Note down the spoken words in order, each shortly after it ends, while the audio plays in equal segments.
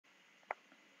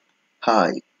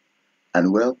Hi,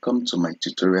 and welcome to my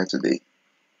tutorial today.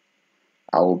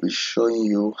 I will be showing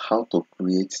you how to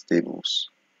create tables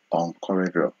on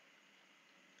CorelDraw.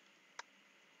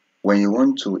 When you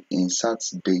want to insert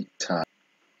data,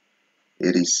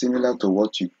 it is similar to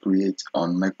what you create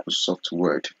on Microsoft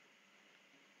Word,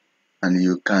 and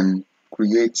you can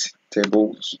create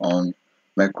tables on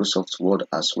Microsoft Word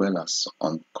as well as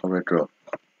on CorelDraw.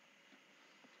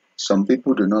 Some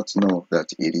people do not know that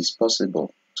it is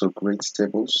possible to create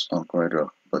tables on CorelDraw,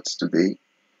 but today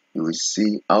you will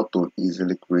see how to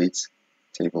easily create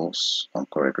tables on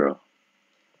CorelDraw.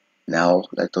 Now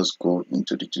let us go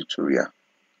into the tutorial.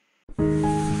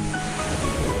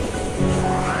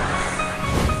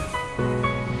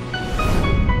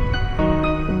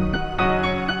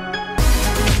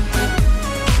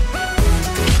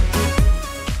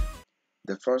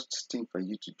 The first thing for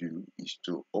you to do is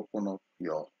to open up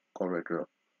your CorelDraw.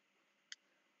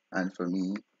 And for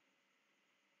me,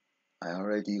 I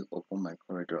already opened my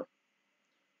CorelDraw.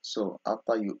 So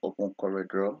after you open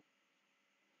CorelDraw,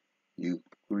 you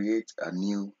create a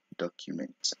new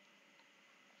document.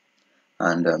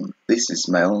 And this is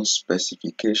my own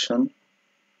specification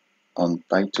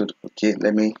untitled. Okay,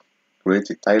 let me create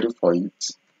a title for it.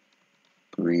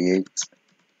 Create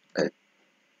a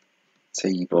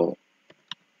table.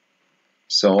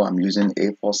 So I'm using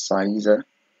A4 size,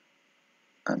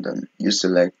 and then you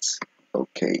select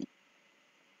OK.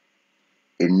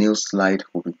 A new slide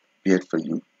will be prepared for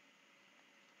you.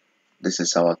 This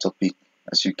is our topic,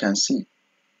 as you can see.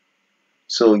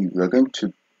 So you are going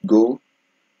to go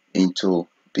into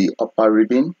the upper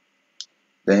ribbon,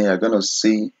 then you are going to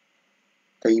see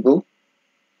table.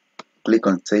 Click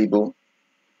on table,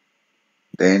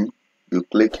 then you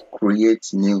click create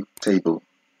new table.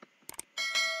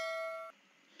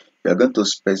 You are going to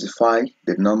specify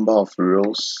the number of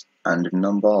rows and the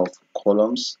number of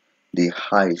columns, the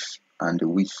height and the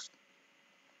width.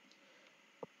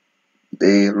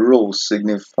 The row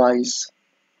signifies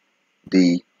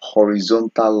the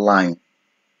horizontal line,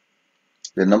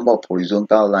 the number of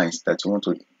horizontal lines that you want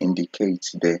to indicate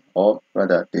there, or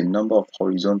rather the number of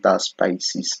horizontal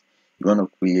spaces you want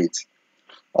to create.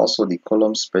 Also, the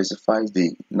column specifies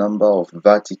the number of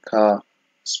vertical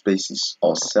spaces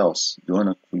or cells you want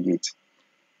to create.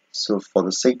 So for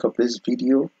the sake of this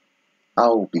video, I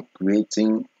will be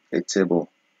creating a table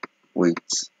with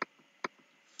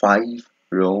 5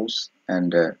 rows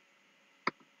and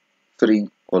 3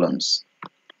 columns.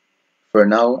 For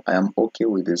now, I am okay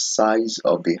with the size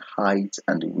of the height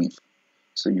and the width.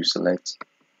 So you select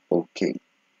OK.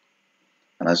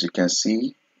 And as you can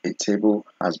see, a table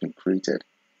has been created.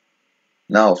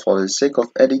 Now, for the sake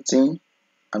of editing,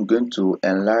 I'm going to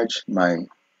enlarge my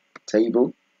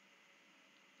table.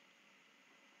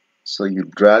 So you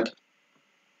drag,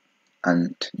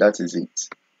 and that is it.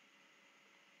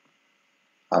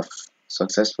 I've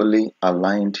successfully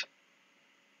aligned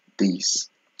this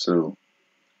to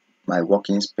my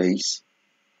working space.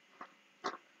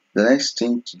 The next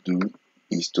thing to do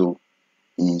is to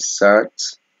insert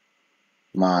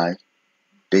my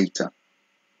data.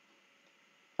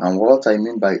 And what I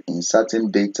mean by inserting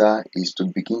data is to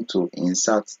begin to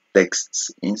insert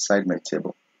texts inside my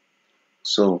table.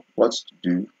 So what to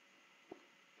do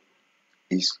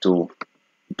is to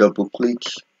double click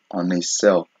on a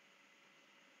cell,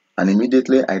 and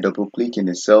immediately I double click in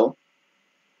the cell,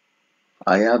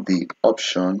 I have the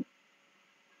option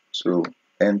to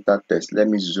enter text. Let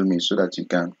me zoom in so that you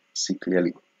can see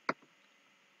clearly.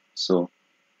 So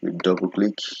you double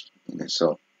click in the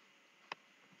cell.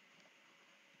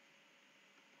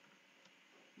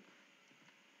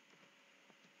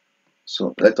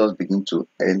 So let us begin to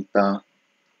enter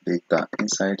data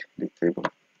inside the table.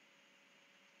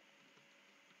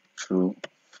 True,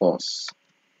 false.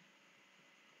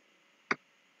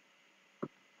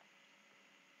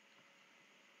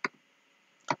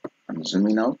 I'm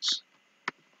zooming out.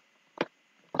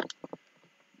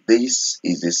 This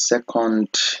is the second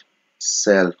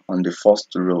cell on the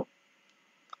first row.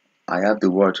 I have the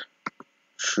word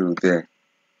true there.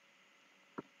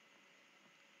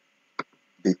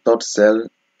 The third cell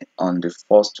on the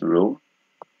first row,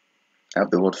 I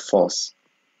have the word false.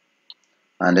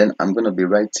 And then I'm going to be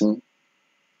writing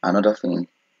another thing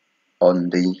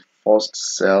on the first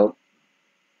cell,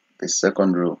 the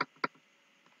second row.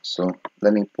 So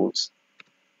let me put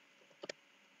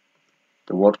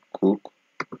the word cook,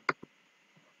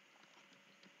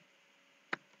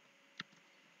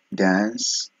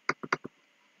 dance,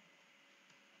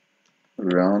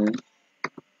 run,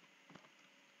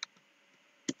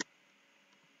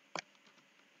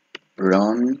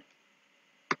 run,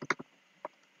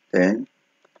 then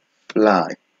fly.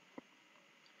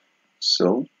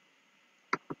 So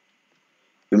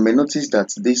you may notice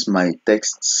that these my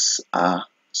texts are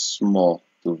small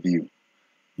to view,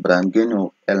 but I'm going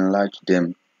to enlarge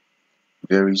them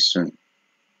very soon.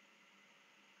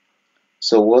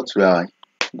 So what we are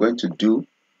going to do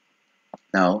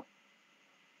now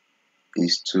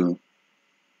is to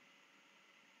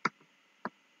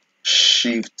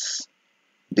shift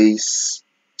these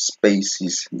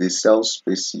spaces, the cell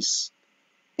spaces,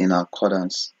 in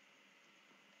accordance.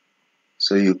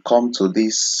 So you come to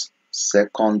this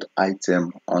second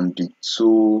item on the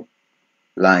tool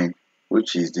line,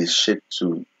 which is the shape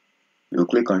tool. You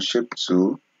click on shape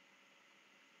tool,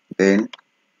 then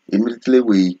immediately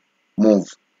we move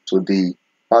to the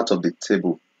part of the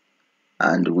table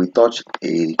and we touch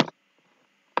a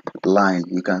line.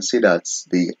 You can see that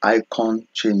the icon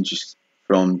changes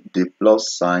from the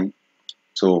plus sign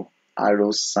to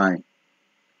arrow sign,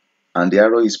 and the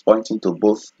arrow is pointing to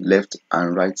both left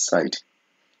and right side.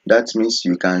 That means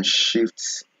you can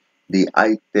shift the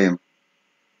item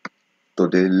to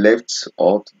the left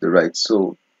or to the right.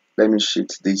 So let me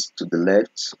shift this to the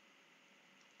left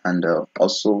and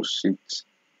also shift.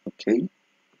 Okay,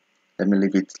 let me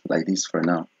leave it like this for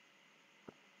now.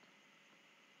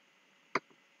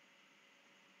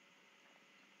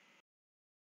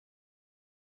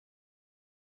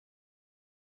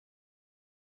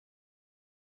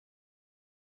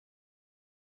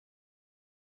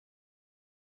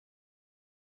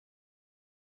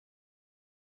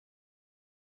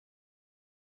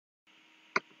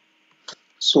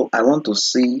 So I want to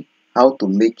see how to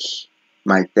make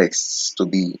my texts to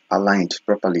be aligned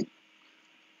properly.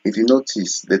 If you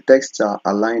notice, the texts are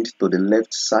aligned to the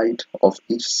left side of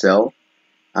each cell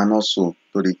and also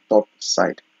to the top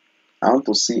side. I want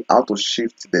to see how to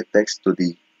shift the text to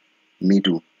the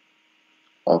middle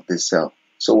of the cell.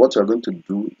 So what you're going to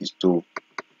do is to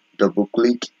double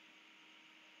click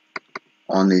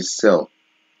on a cell,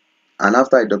 and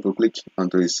after I double click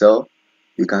onto a cell,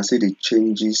 you can see the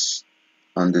changes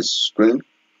on the screen.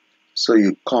 So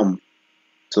you come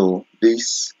to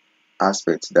this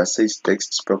aspect that says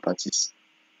text properties,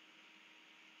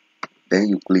 then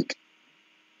you click.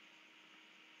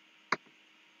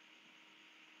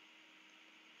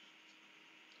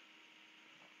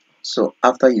 So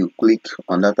after you click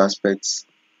on that aspect,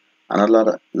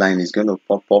 another line is going to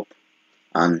pop up,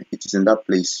 and it is in that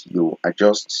place you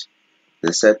adjust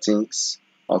the settings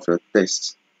of your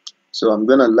text. So I'm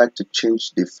gonna like to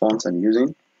change the font I'm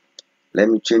using. Let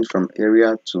me change from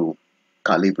Arial to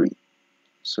Calibri.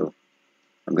 So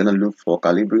I'm gonna look for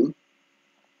Calibri,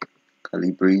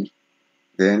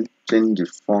 then change the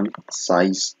font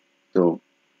size to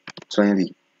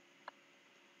 20.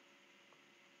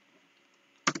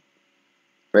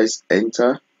 Press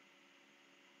enter.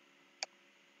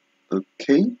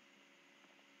 Okay.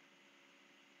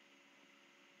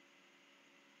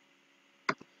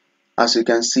 As you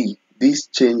can see, this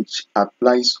change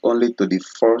applies only to the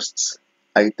first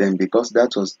item because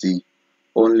that was the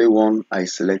only one I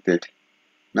selected.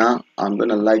 Now I'm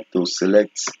gonna like to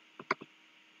select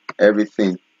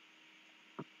everything.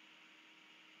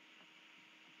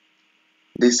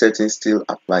 This setting still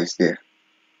applies there.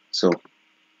 So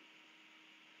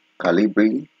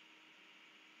Calibri,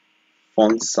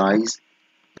 font size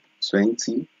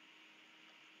 20,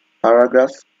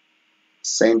 paragraph,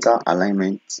 center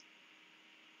alignment,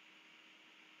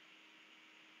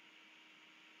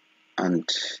 and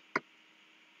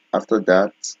after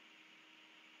that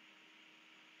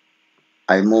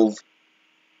I move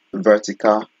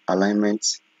vertical alignment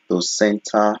to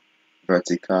center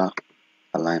vertical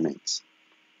alignment.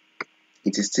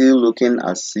 It is still looking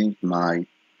as if my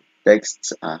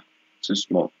texts are too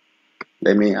small.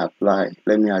 Let me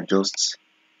adjust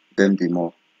them the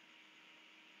more.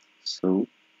 So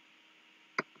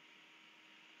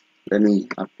let me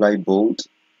apply bold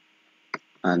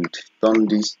and turn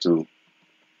this to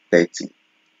 30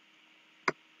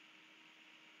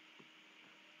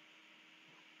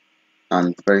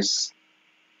 and press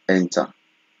enter.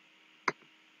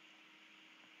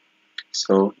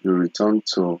 So you return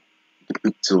to the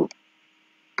pick tool,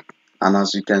 and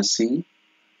as you can see,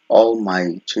 all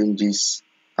my changes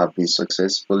have been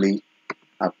successfully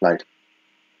applied.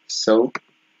 So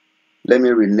let me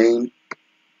rename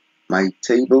my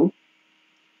table.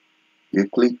 You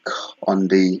click on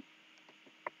the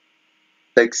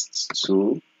text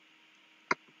tool,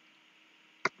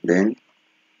 then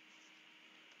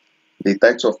the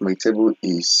title of my table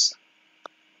is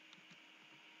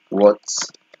what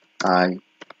I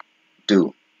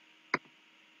do.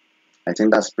 I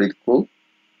think that's pretty cool.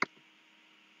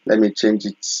 Let me change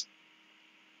it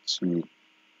to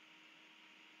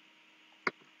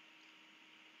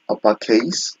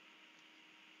uppercase.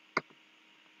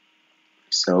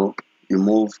 So you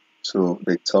move to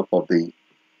the top of the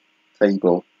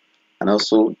table, and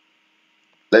also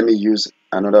let me use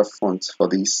another font for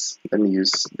this. Let me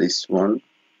use this one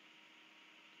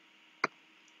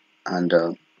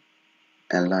and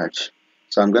enlarge.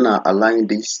 So I'm gonna align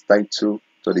this title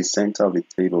to the center of the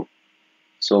table.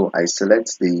 So I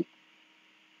select the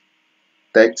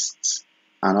text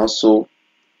and also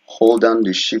hold down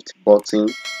the shift button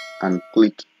and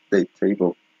click the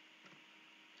table.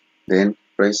 Then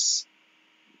press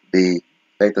the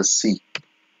letter C.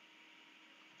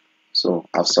 So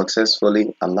I've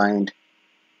successfully aligned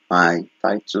my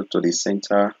title to the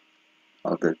center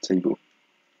of the table.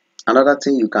 Another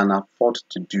thing you can afford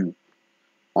to do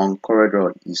on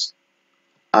CorelDraw is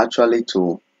actually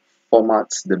to format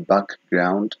the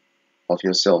background of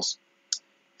your cells.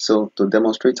 So to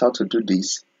demonstrate how to do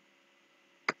this,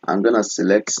 I'm gonna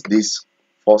select this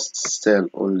first cell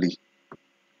only,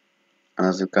 and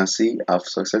as you can see, I've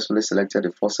successfully selected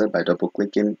the first cell by double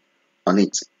clicking on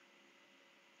it.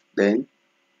 Then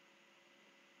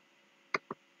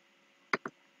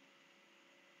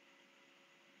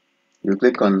you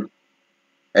click on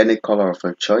any color of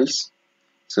your choice.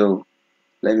 So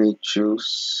let me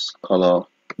choose color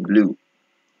blue.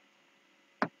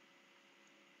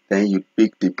 Then you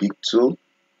pick the pick tool.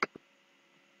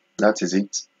 That is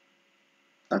it.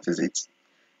 That is it.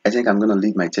 I think I'm gonna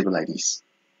leave my table like this.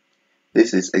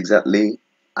 This is exactly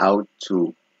how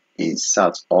to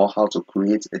insert or how to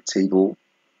create a table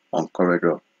on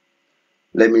CorelDraw.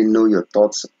 Let me know your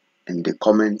thoughts in the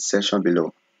comment section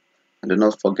below. And do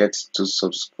not forget to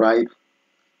subscribe,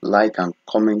 like and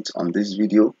comment on this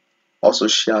video. Also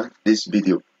share this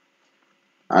video.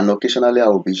 And occasionally I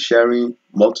will be sharing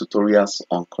more tutorials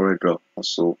on CorelDraw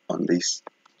also on this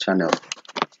channel.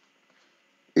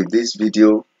 If this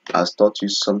video has taught you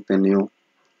something new,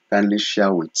 kindly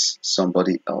share with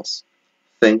somebody else.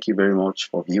 Thank you very much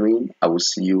for viewing. I will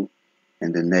see you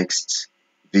in the next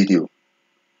video.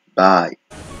 Bye.